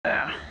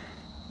And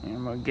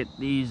I'm gonna get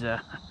these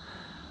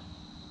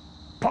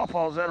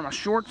paw-paws out of my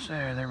shorts.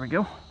 There we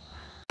go.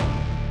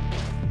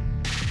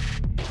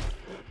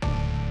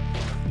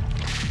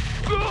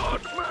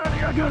 God,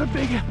 man, I got a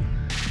big.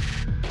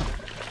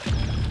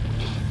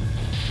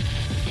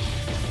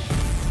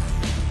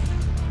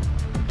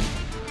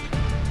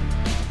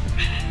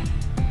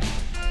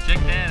 Check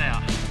that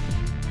out.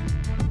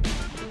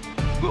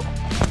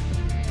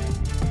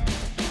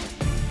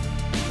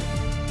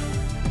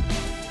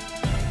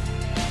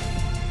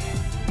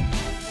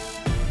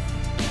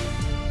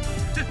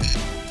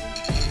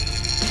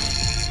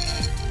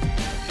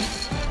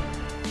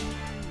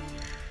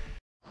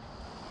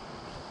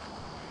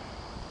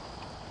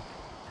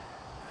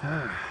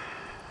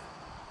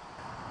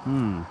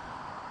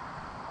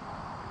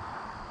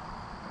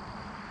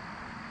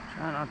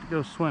 Try not to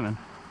go swimming.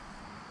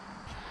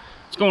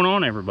 What's going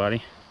on,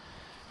 everybody?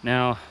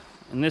 Now,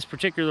 in this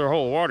particular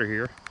hole of water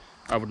here,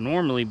 I would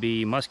normally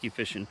be muskie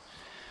fishing,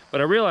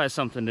 but I realized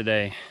something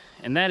today,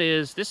 and that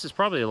is this is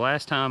probably the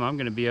last time I'm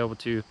going to be able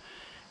to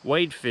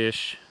wade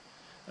fish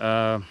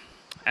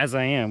as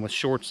I am with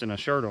shorts and a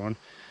shirt on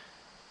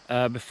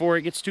before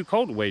it gets too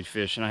cold to wade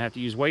fish, and I have to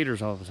use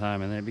waders all the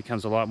time, and then it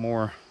becomes a lot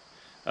more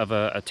of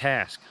a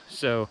task.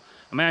 So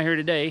I'm out here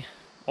today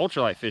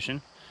ultralight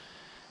fishing,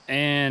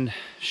 and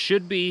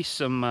should be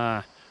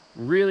some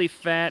really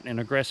fat and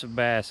aggressive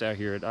bass out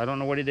here. I don't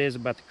know what it is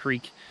about the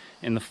creek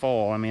in the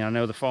fall. I mean, I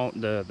know the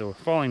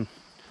falling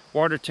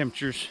water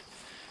temperatures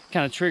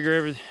kind of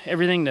trigger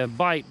everything to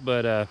bite,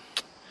 but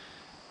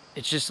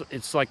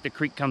it's like the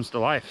creek comes to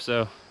life.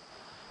 So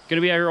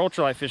gonna be out here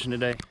ultralight fishing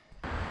today.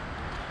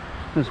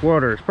 This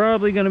water is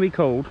probably gonna be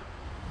cold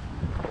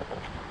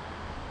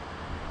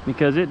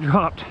because it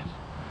dropped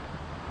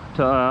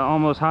to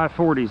almost high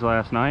 40s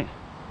last night.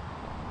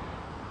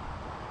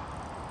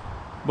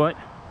 But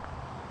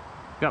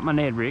got my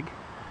Ned rig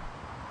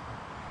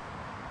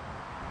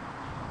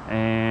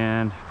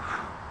and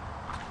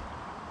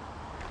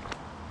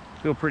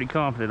feel pretty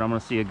confident I'm gonna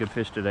see a good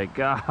fish today.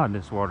 God,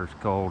 this water's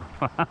cold.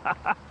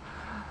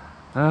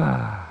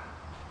 Now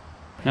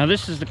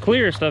this is the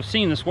clearest I've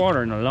seen this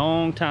water in a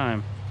long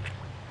time,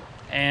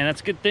 and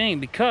that's a good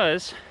thing,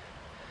 because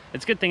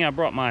it's a good thing I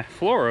brought my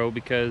fluoro,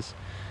 because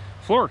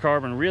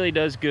fluorocarbon really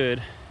does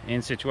good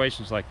in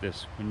situations like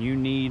this. When you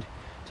need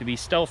to be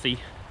stealthy,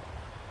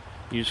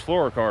 use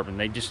fluorocarbon.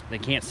 They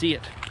can't see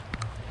it.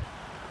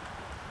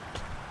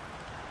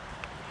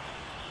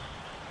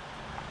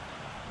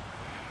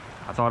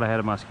 I thought I had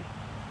a muskie.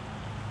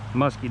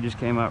 Muskie just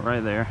came out right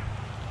there.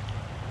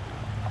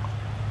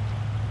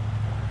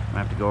 I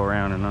have to go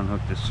around and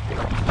unhook this.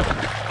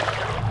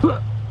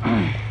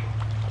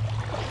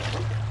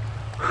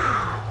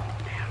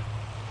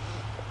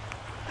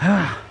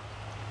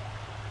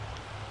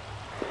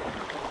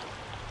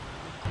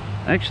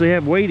 I actually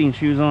have wading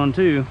shoes on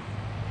too.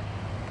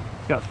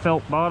 It's got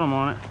felt bottom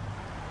on it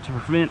to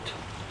prevent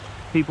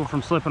people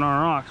from slipping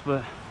on rocks,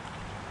 but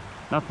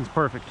nothing's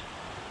perfect.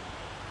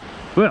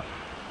 Well,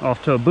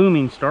 off to a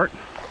booming start.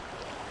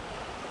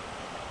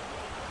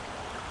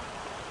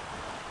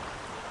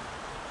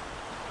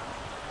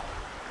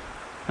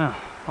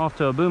 Off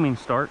to a booming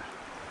start.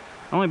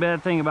 The only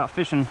bad thing about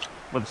fishing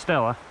with a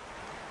Stella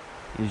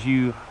is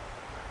you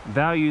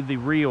value the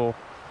reel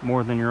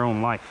more than your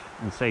own life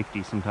and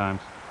safety sometimes.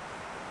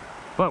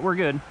 But we're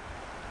good.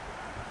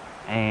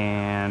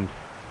 And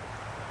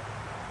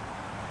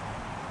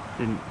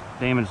didn't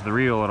damage the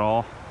reel at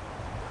all.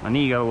 My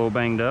knee got a little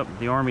banged up.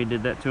 The Army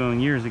did that to him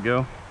years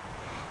ago.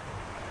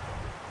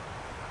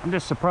 I'm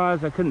just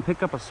surprised I couldn't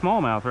pick up a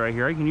smallmouth right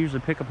here. I can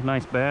usually pick up a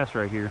nice bass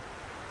right here.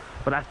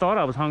 But I thought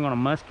I was hung on a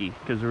muskie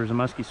because there was a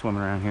muskie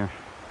swimming around here.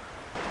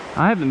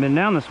 I haven't been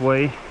down this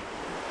way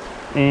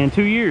in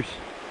 2 years.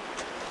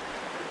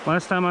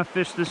 Last time I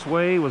fished this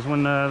way was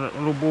when that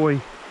little boy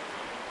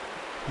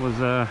was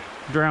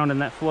drowned in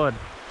that flood.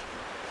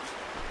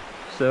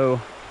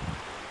 So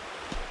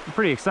I'm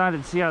pretty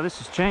excited to see how this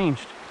has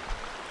changed.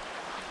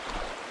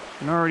 I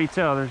can already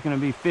tell there's going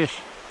to be fish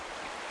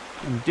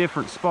in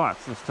different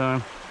spots this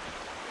time.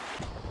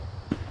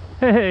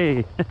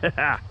 Hey!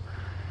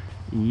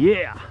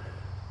 Yeah!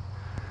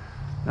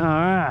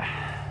 Alright.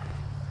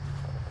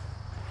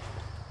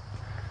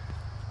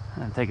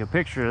 I'll take a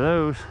picture of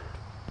those.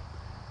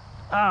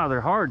 Ah,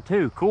 they're hard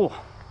too. Cool.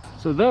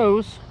 So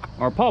those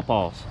are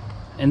paw-paws,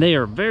 and they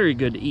are very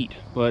good to eat,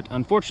 but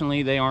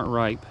unfortunately they aren't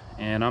ripe,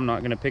 and I'm not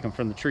going to pick them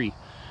from the tree.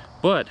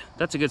 But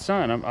that's a good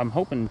sign. I'm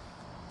hoping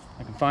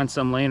I can find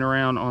some laying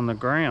around on the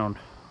ground.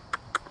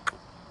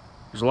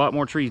 There's a lot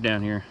more trees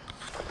down here.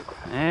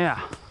 Yeah,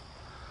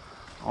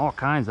 all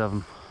kinds of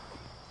them.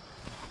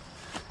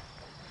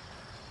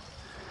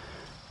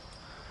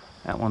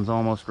 That one's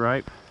almost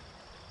ripe.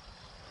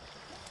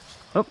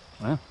 Oh,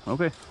 well,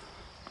 okay.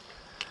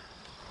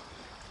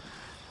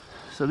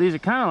 So these are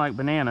kind of like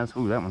bananas.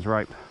 Ooh, that one's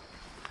ripe.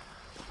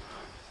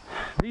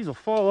 These will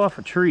fall off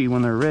a tree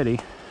when they're ready.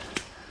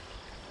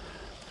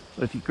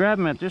 But if you grab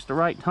them at just the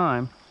right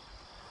time,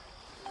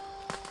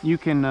 you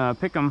can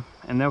pick them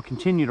and they'll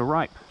continue to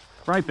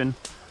ripen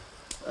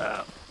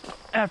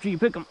after you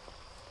pick them.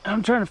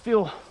 I'm trying to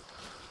feel,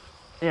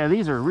 yeah,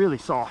 these are really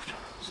soft,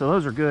 so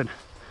those are good.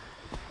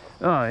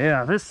 Oh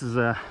yeah, this is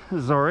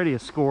already a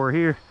score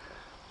here.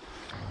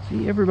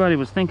 See, everybody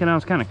was thinking I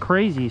was kind of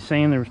crazy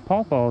saying there was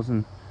paw-paws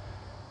in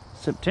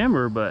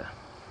September, but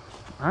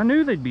I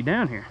knew they'd be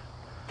down here.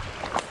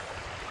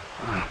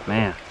 Oh,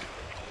 man,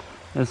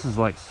 this is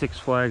like Six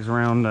Flags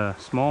around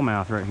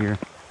Smallmouth right here.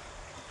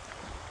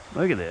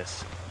 Look at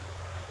this.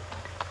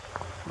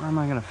 Where am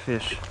I gonna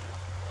fish?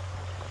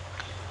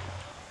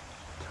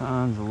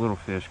 Tons of little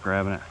fish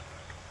grabbing it.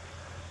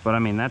 But I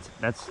mean, that's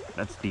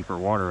deeper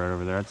water right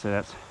over there. I'd say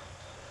that's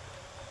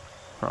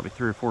probably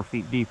 3 or 4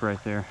 feet deep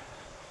right there.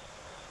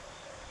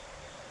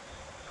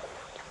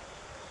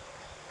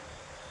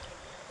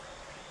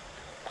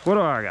 What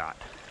do I got?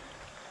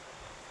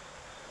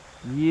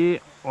 Yeah,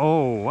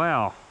 oh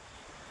wow.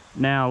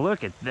 Now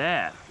look at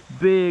that.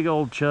 Big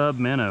old chub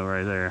minnow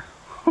right there.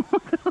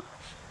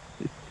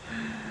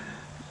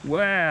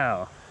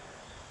 Wow.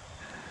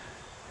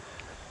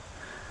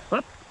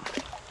 Well,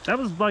 that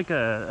was like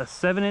a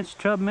 7-inch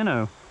chub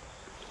minnow.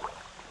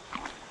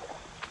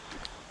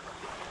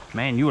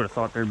 Man, you would have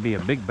thought there'd be a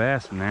big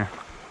bass in there.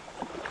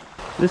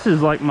 This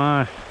is like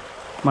my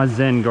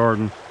Zen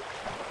garden.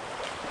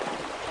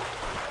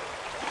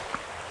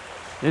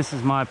 This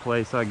is my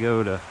place I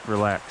go to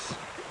relax.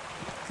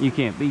 You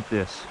can't beat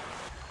this.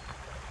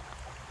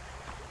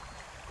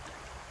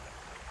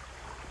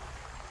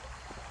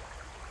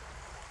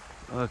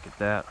 Look at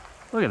that.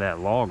 Look at that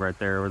log right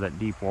there over that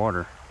deep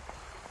water.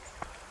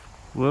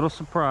 Little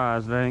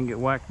surprised that I didn't get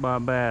whacked by a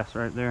bass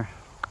right there.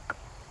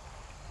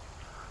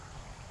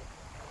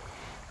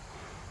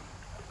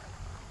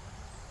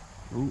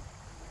 Ooh.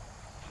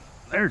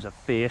 There's a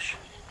fish.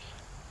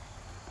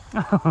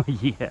 Oh,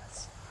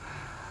 yes.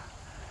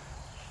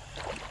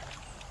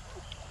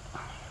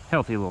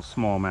 Healthy little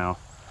smallmouth.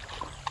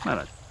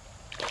 About a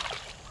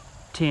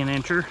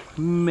 10-incher,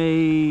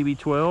 maybe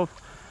 12.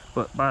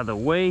 But by the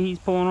way he's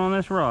pulling on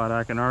this rod,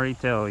 I can already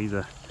tell he's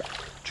a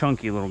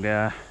chunky little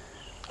guy.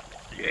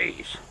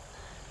 Jeez.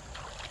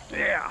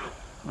 Yeah.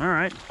 All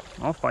right.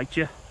 I'll fight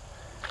you.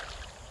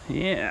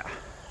 Yeah.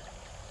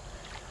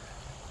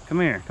 Come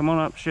here. Come on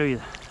up. Show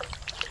you.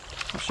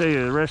 I'll show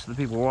you the rest of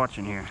the people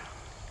watching here.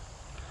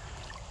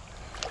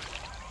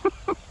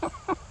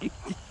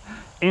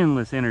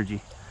 Endless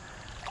energy.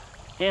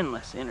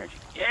 Endless energy.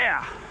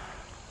 Yeah.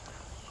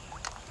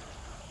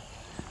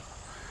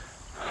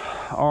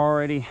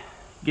 Already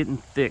getting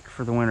thick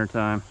for the winter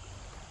time.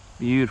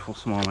 Beautiful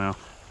smallmouth.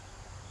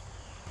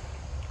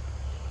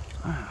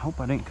 I hope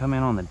I didn't come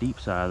in on the deep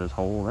side of this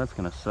hole. That's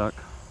gonna suck.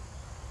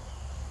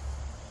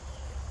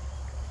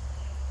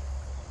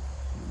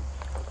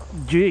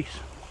 Jeez.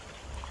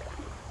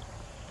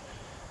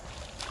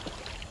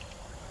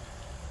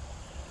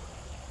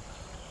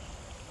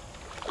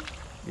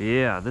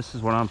 Yeah, this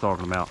is what I'm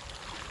talking about.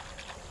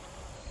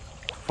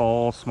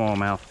 Fall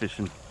smallmouth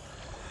fishing.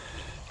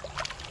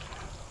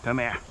 Come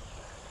here.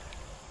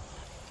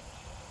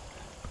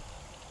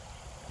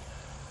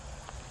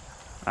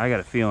 I got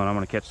a feeling I'm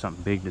gonna catch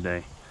something big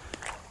today.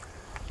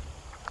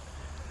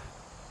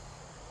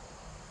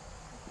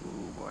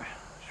 Oh boy,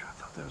 I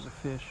thought that was a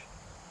fish.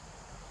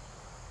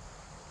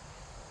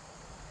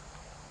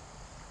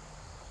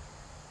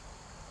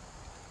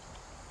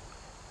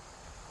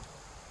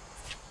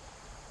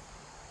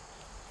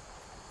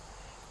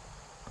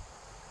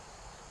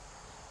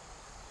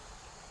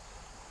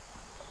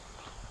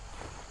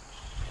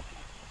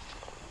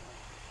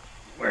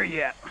 Where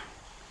you at?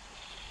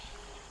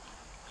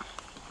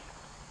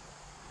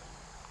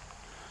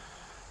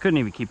 Couldn't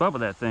even keep up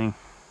with that thing.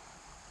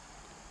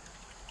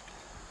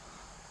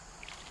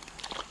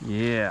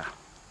 Yeah.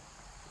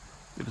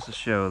 Give us a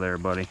show there,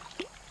 buddy.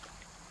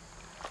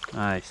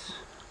 Nice.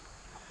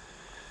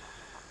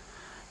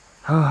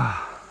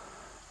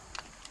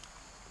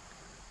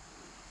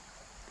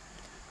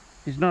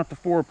 He's not the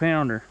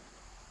 4-pounder.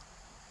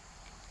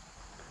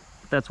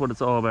 That's what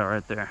it's all about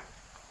right there.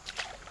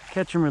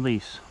 Catch and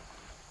release.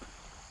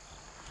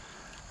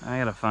 I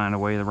gotta find a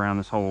way around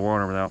this whole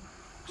water without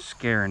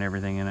scaring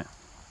everything in it.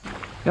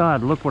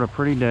 God, look what a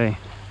pretty day.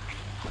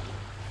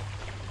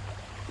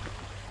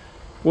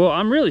 Well,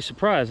 I'm really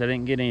surprised I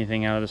didn't get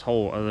anything out of this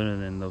hole other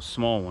than those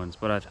small ones,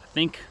 but I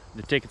think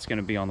the ticket's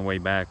gonna be on the way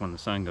back when the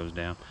sun goes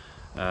down.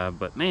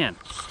 But man,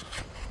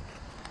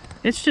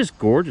 it's just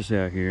gorgeous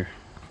out here.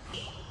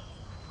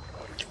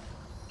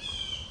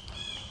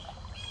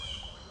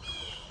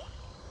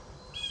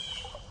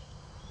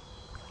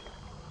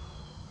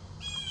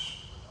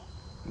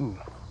 Ooh.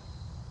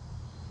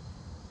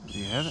 Do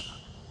you have it?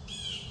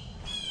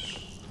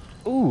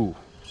 Ooh.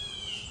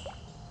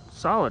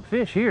 Solid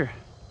fish here.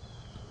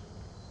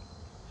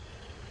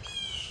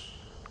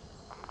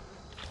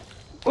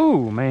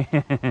 Ooh, man.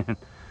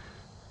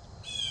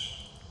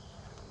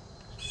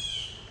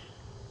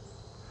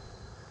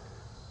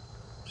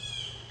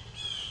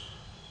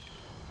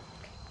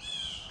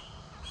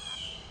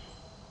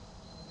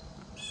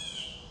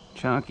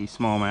 Chunky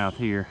smallmouth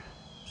here.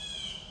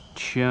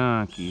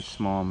 Chunky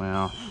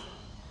smallmouth.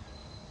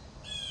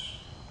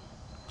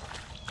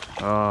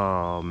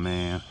 Oh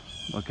man,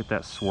 look at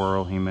that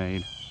swirl he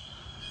made.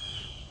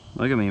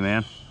 Look at me,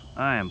 man.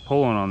 I am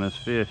pulling on this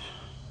fish.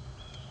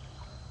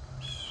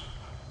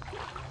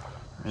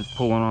 It's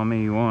pulling on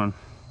me one.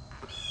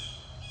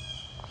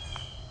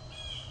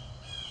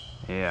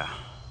 Yeah.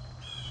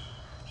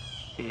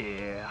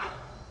 Yeah.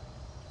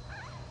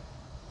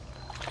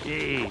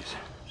 Jeez.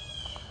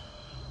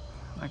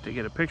 I'd like to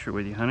get a picture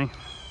with you, honey.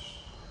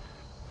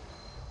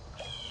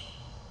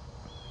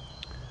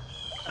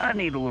 I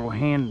need a little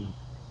hand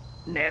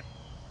net.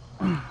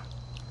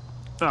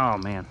 Oh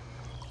man.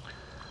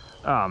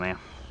 Oh man.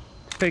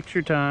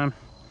 Picture time.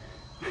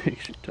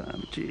 Picture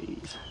time.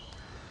 Jeez.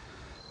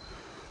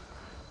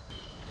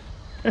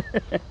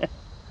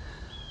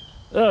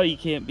 Oh, you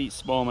can't beat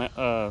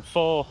smallmouth,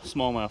 fall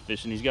smallmouth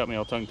fishing. He's got me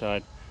all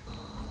tongue-tied.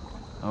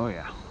 Oh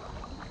yeah.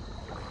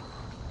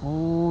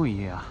 Oh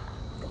yeah.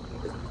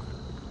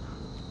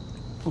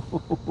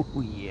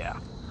 Oh yeah.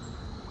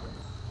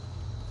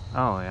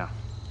 Oh yeah.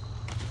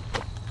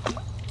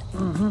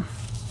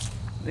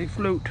 They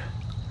float.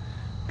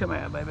 Come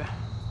here, baby.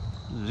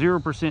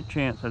 0%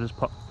 chance I just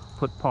put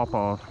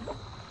paw-paws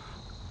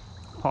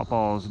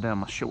down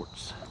my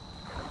shorts.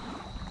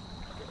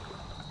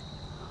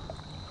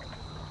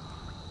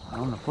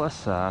 On the plus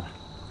side,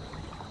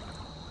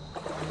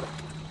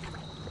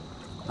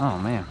 oh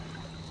man,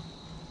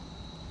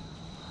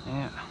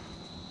 yeah,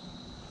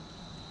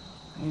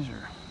 these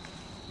are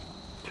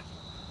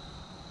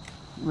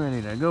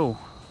ready to go.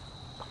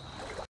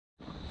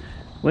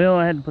 Well,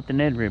 I had to put the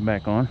Ned rig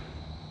back on.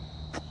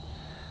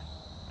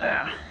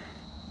 And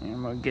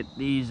I'm gonna get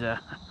these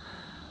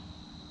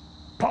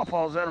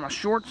paw-paws out of my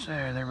shorts.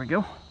 There we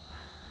go.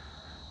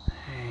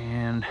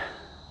 And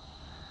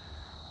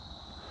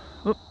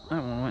oop,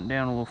 that one went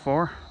down a little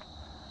far.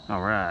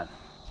 All right.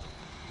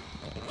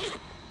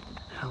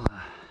 I'll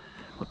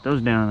put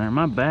those down there.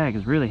 My bag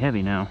is really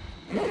heavy now.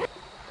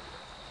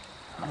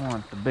 I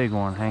want the big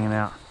one hanging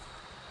out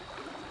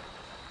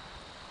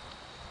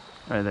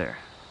right there.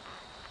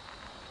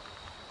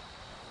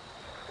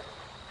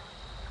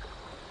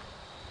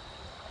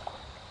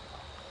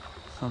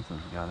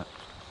 Something's got it.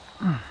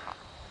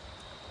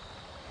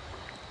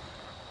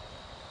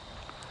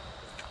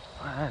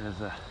 That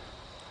is a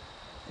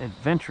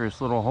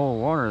adventurous little hole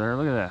of water there.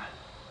 Look at that.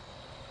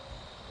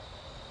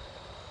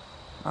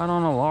 Right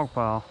on a log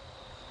pile.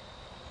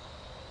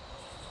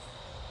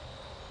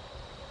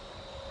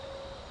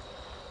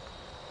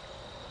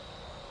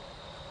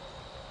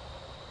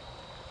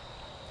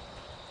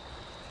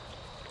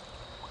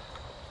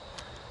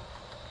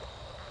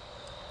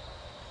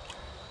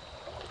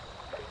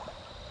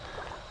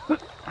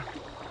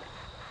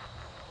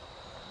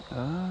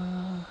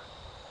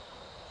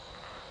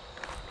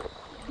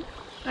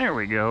 There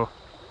we go.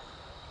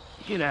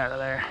 Get out of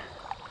there.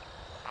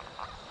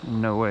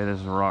 No way this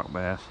is a rock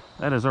bass.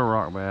 That is a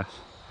rock bass.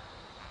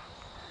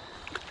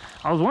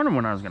 I was wondering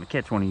when I was going to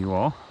catch one of you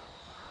all.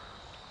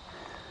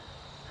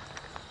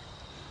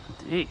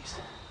 Jeez.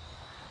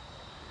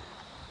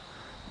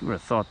 You would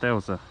have thought that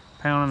was a 1.5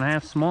 pound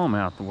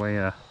smallmouth the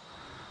way I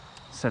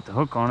set the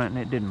hook on it and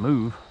it didn't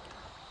move.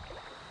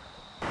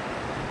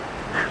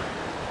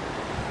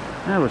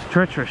 That was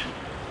treacherous.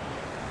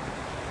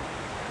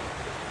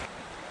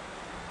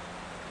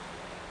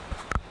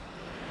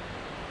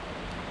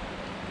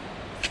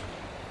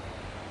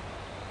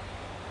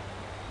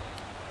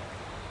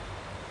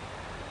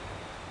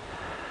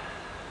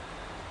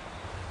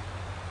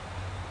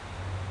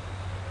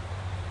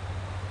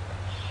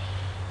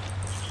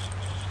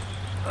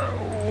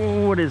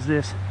 Oh, what is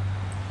this?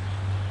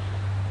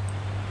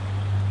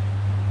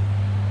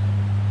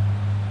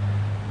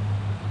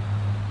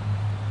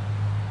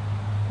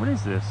 What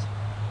is this?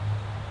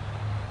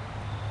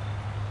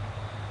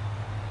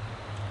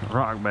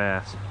 Rock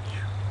bass.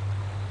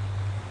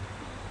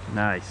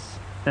 Nice.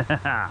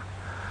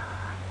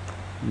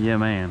 Yeah,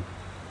 man.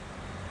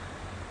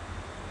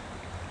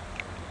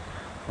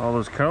 All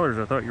those colors,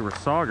 I thought you were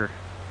sauger.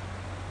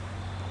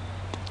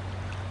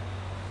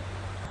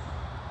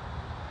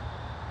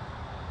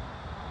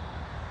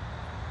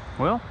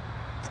 Well,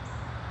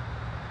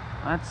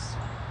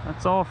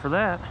 that's all for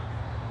that.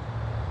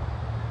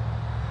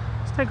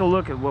 Let's take a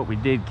look at what we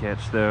did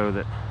catch, though,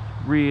 that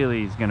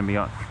really is going to be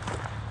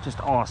just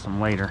awesome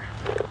later.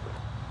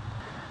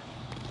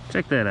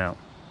 Check that out.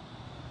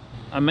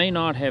 I may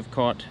not have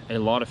caught a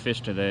lot of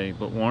fish today,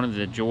 but one of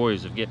the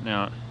joys of getting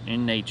out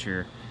in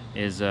nature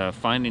is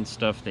finding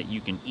stuff that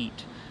you can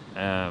eat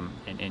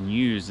and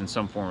use in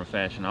some form or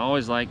fashion. I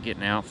always like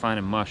getting out,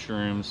 finding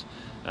mushrooms,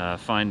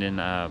 finding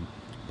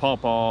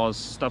paw-paws,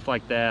 stuff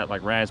like that,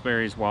 like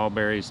raspberries, wild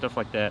berries, stuff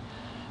like that.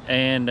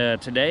 And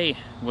today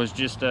was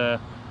just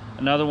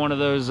another one of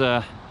those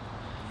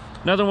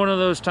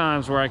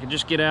times where I could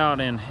just get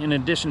out and, in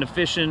addition to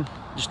fishing,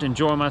 just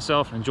enjoy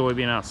myself and enjoy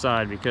being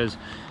outside, because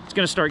it's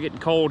going to start getting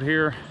cold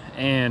here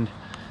and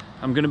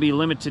I'm going to be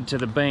limited to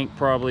the bank,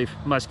 probably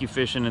muskie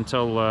fishing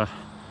until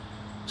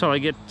I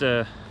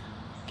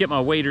get my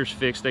waders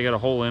fixed. They got a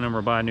hole in them,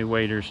 or buy new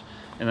waders,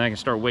 and then I can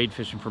start wade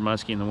fishing for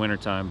muskie in the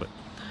wintertime. But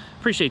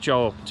appreciate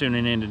y'all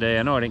tuning in today.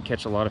 I know I didn't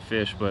catch a lot of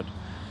fish, but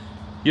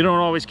you don't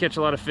always catch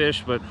a lot of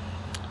fish, but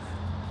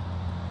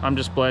I'm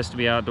just blessed to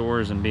be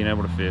outdoors and being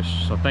able to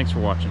fish. So thanks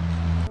for watching.